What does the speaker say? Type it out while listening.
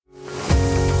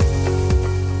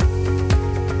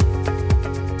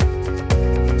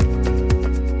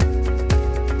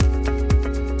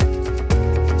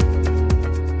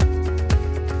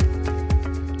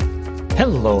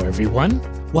Hello, everyone.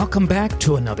 Welcome back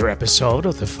to another episode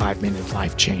of the 5-Minute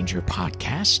Life Changer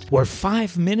podcast, where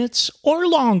 5 minutes or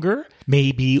longer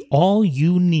may be all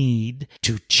you need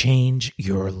to change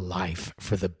your life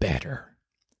for the better.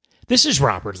 This is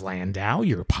Robert Landau,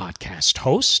 your podcast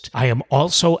host. I am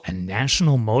also a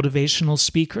national motivational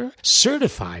speaker,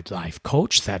 certified life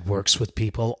coach that works with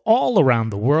people all around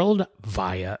the world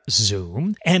via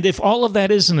Zoom. And if all of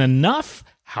that isn't enough,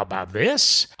 how about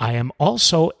this? I am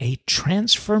also a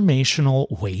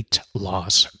transformational weight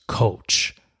loss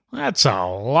coach. That's a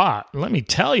lot, let me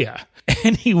tell you.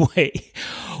 Anyway,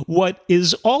 what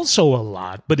is also a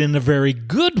lot, but in a very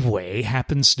good way,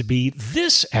 happens to be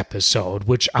this episode,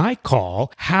 which I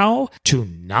call How to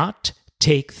Not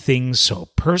Take Things So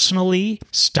Personally,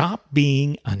 Stop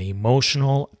Being an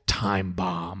Emotional Time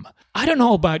Bomb. I don't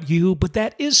know about you, but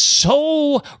that is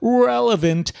so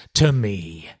relevant to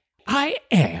me. I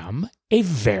am a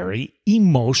very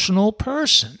emotional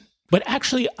person. But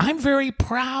actually, I'm very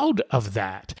proud of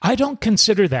that. I don't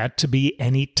consider that to be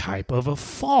any type of a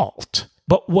fault.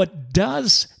 But what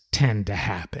does tend to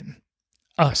happen,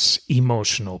 us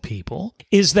emotional people,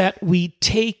 is that we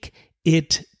take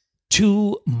it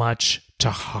too much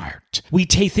to heart. We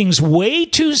take things way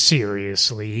too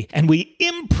seriously, and we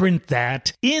imprint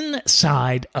that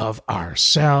inside of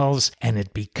ourselves, and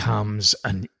it becomes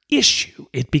an issue.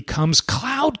 It becomes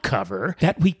cloud cover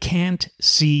that we can't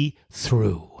see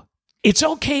through. It's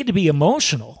okay to be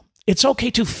emotional. It's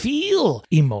okay to feel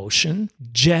emotion.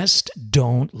 Just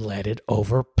don't let it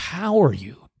overpower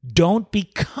you. Don't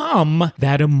become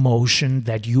that emotion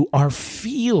that you are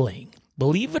feeling.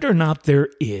 Believe it or not, there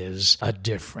is a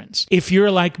difference. If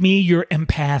you're like me, you're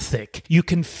empathic. You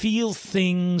can feel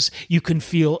things. You can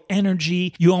feel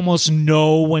energy. You almost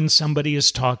know when somebody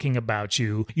is talking about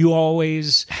you. You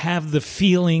always have the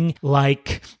feeling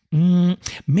like,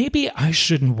 maybe I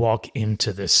shouldn't walk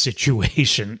into this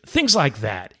situation. Things like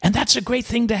that. And that's a great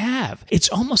thing to have. It's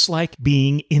almost like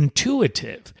being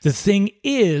intuitive. The thing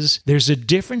is, there's a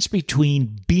difference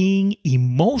between being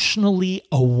emotionally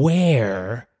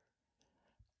aware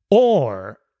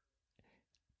or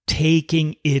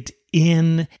taking it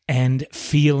in and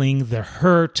feeling the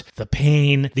hurt, the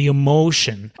pain, the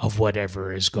emotion of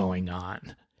whatever is going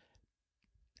on.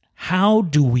 How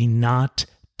do we not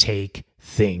take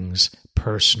things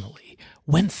personally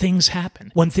when things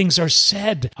happen, when things are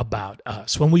said about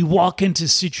us, when we walk into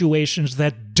situations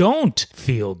that don't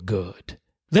feel good?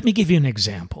 Let me give you an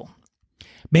example.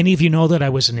 Many of you know that I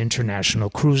was an international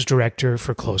cruise director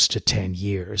for close to 10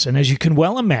 years. And as you can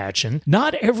well imagine,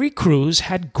 not every cruise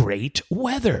had great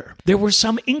weather. There were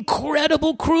some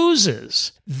incredible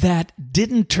cruises that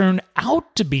didn't turn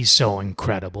out to be so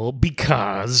incredible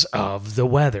because of the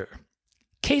weather.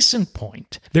 Case in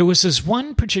point, there was this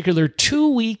one particular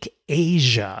 2-week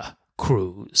Asia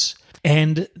cruise,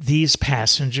 and these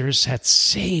passengers had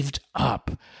saved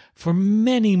up for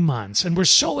many months and were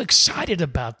so excited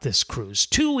about this cruise.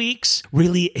 2 weeks,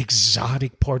 really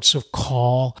exotic ports of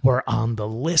call were on the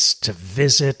list to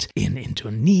visit in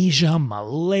Indonesia,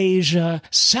 Malaysia,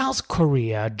 South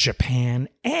Korea, Japan,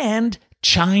 and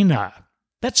China.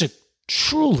 That's a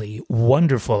truly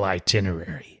wonderful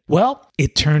itinerary. Well,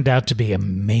 it turned out to be a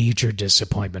major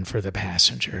disappointment for the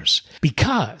passengers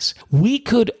because we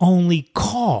could only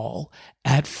call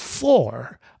at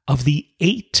 4 of the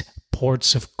 8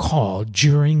 ports of call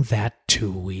during that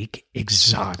 2-week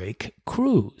exotic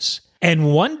cruise.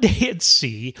 And one day at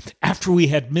sea, after we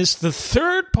had missed the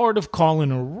 3rd port of call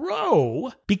in a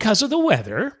row because of the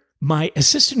weather, my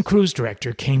assistant cruise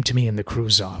director came to me in the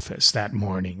cruise office that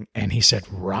morning, and he said,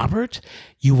 "Robert,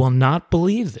 you will not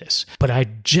believe this, but I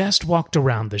just walked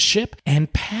around the ship,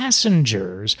 and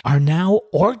passengers are now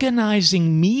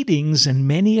organizing meetings in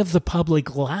many of the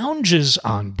public lounges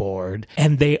on board,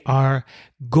 and they are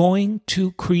going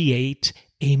to create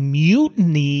a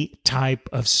mutiny type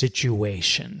of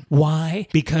situation." Why?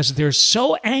 Because they're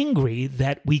so angry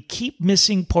that we keep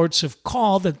missing ports of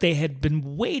call that they had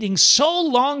been waiting so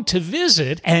long to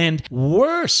visit. And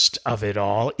worst of it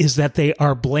all is that they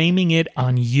are blaming it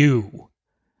on you.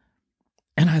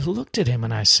 And I looked at him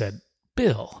and I said,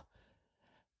 "Bill,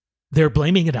 they're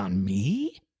blaming it on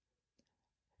me?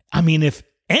 I mean, if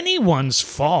anyone's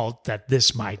fault that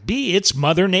this might be, it's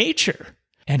Mother Nature."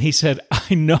 And he said,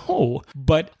 "I know,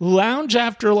 but lounge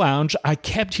after lounge, I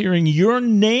kept hearing your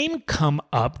name come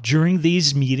up during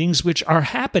these meetings, which are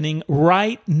happening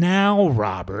right now,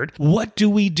 Robert. What do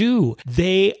we do?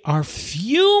 They are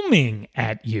fuming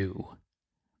at you."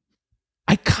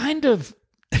 I kind of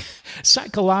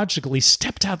psychologically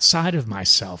stepped outside of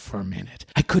myself for a minute.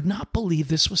 I could not believe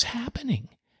this was happening.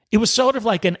 It was sort of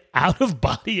like an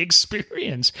out-of-body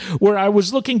experience where I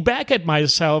was looking back at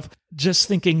myself just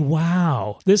thinking,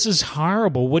 wow, this is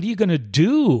horrible. What are you going to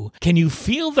do? Can you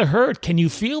feel the hurt? Can you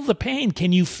feel the pain?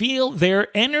 Can you feel their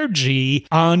energy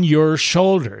on your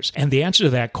shoulders? And the answer to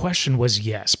that question was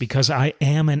yes, because I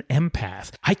am an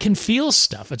empath. I can feel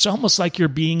stuff. It's almost like you're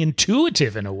being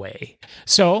intuitive in a way.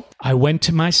 So I went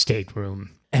to my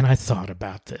stateroom and I thought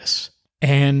about this.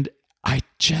 And I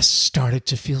just started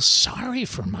to feel sorry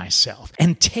for myself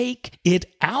and take it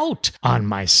out on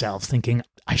myself, thinking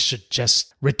I should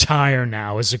just retire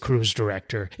now as a cruise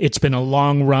director. It's been a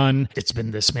long run. It's been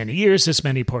this many years, this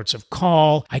many ports of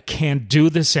call. I can't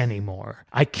do this anymore.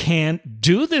 I can't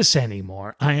do this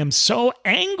anymore. I am so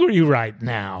angry right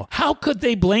now. How could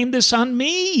they blame this on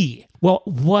me? Well,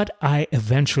 what I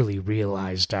eventually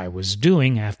realized I was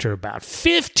doing after about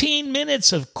 15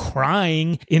 minutes of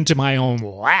crying into my own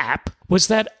lap was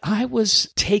that I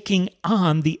was taking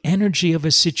on the energy of a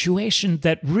situation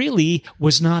that really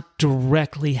was not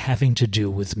directly having to do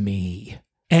with me.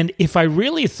 And if I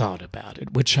really thought about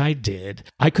it, which I did,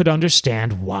 I could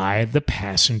understand why the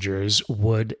passengers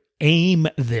would aim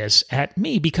this at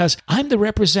me, because I'm the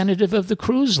representative of the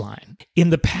cruise line. In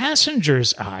the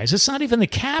passenger's eyes, it's not even the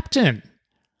captain.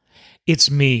 It's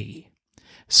me.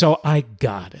 So I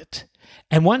got it.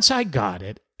 And once I got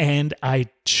it, and I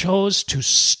chose to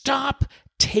stop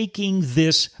taking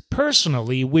this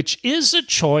personally, which is a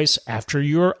choice after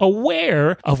you're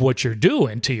aware of what you're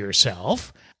doing to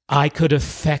yourself, I could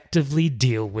effectively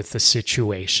deal with the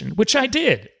situation, which I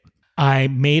did. I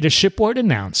made a shipboard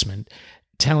announcement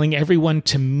telling everyone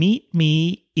to meet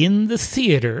me in the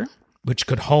theater, which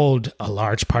could hold a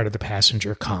large part of the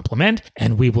passenger complement,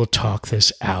 and we will talk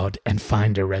this out and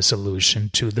find a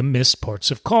resolution to the missed ports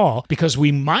of call, because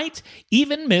we might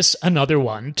even miss another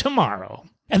one tomorrow.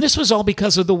 And this was all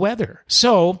because of the weather.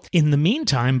 So, in the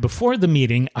meantime, before the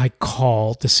meeting, I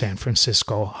called the San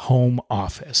Francisco home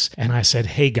office. And I said,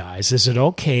 hey guys, is it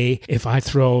okay if I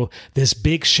throw this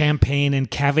big champagne and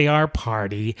caviar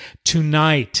party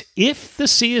tonight, if the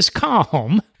sea is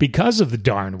calm, because of the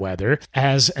darn weather,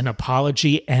 as an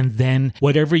apology? And then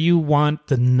whatever you want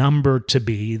the number to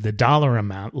be, the dollar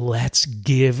amount, let's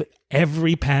give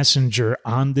every passenger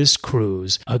on this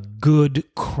cruise a good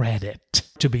credit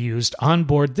to be used on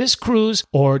board this cruise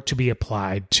or to be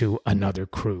applied to another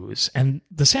cruise. And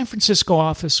the San Francisco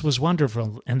office was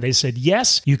wonderful. And they said,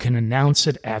 yes, you can announce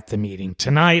it at the meeting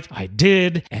tonight. I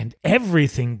did. And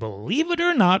everything, believe it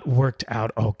or not, worked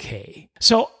out okay.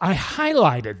 So I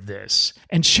highlighted this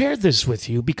and shared this with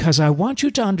you because I want you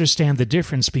to understand the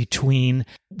difference between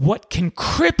what can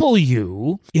cripple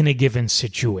you in a given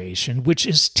situation, which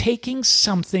is taking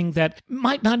something that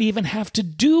might not even have to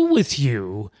do with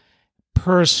you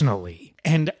personally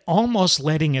and almost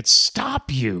letting it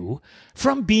stop you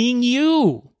from being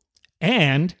you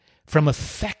and from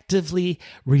effectively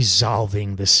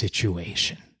resolving the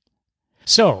situation.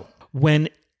 So,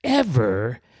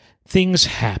 whenever things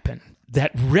happen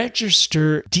that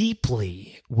register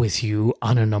deeply with you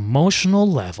on an emotional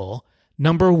level,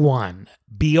 number one,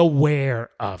 be aware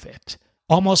of it.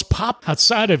 Almost pop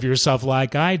outside of yourself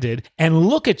like I did and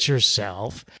look at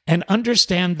yourself and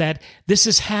understand that this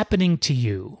is happening to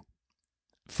you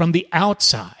from the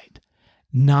outside,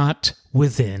 not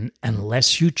within,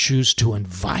 unless you choose to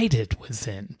invite it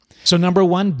within. So number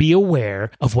one, be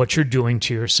aware of what you're doing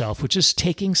to yourself, which is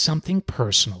taking something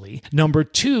personally. Number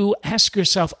two, ask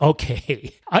yourself,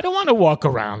 okay, I don't want to walk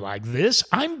around like this.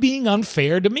 I'm being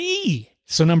unfair to me.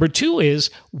 So number two is,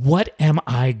 what am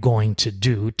I going to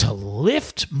do to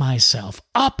lift myself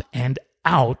up and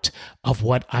out of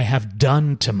what I have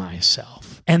done to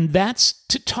myself? And that's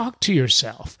to talk to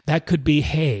yourself. That could be,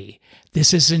 hey,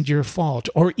 this isn't your fault.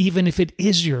 Or even if it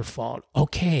is your fault,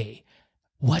 okay,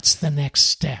 what's the next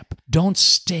step? Don't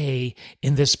stay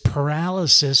in this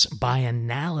paralysis by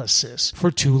analysis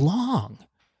for too long.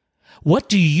 What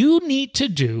do you need to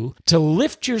do to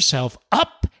lift yourself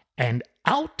up and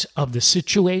out of the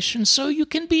situation so you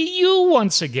can be you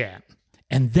once again?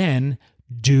 And then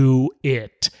do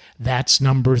it. That's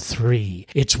number three.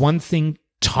 It's one thing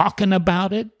talking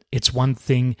about it. It's one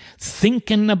thing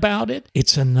thinking about it.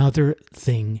 It's another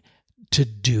thing to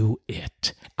do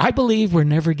it. I believe we're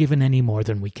never given any more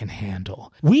than we can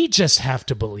handle. We just have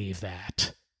to believe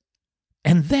that.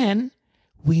 And then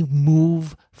we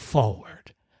move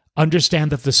forward.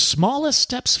 Understand that the smallest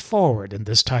steps forward in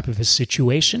this type of a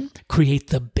situation create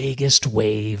the biggest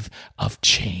wave of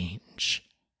change.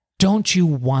 Don't you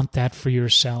want that for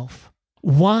yourself?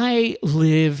 Why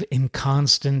live in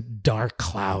constant dark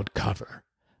cloud cover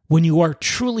when you are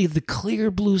truly the clear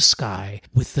blue sky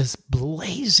with this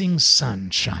blazing sun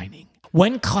shining?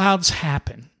 When clouds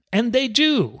happen, and they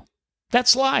do,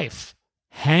 that's life.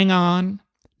 Hang on.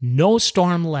 No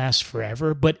storm lasts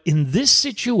forever, but in this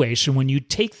situation, when you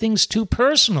take things too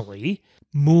personally,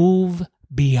 move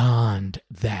beyond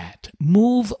that.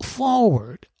 Move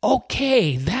forward.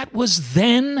 Okay, that was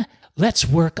then. Let's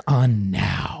work on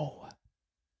now.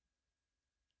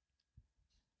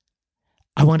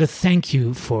 I want to thank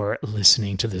you for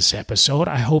listening to this episode.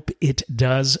 I hope it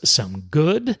does some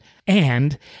good.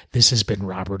 And this has been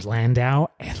Robert Landau,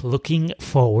 and looking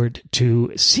forward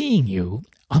to seeing you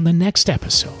on the next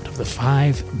episode of the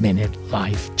 5 Minute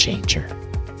Life Changer.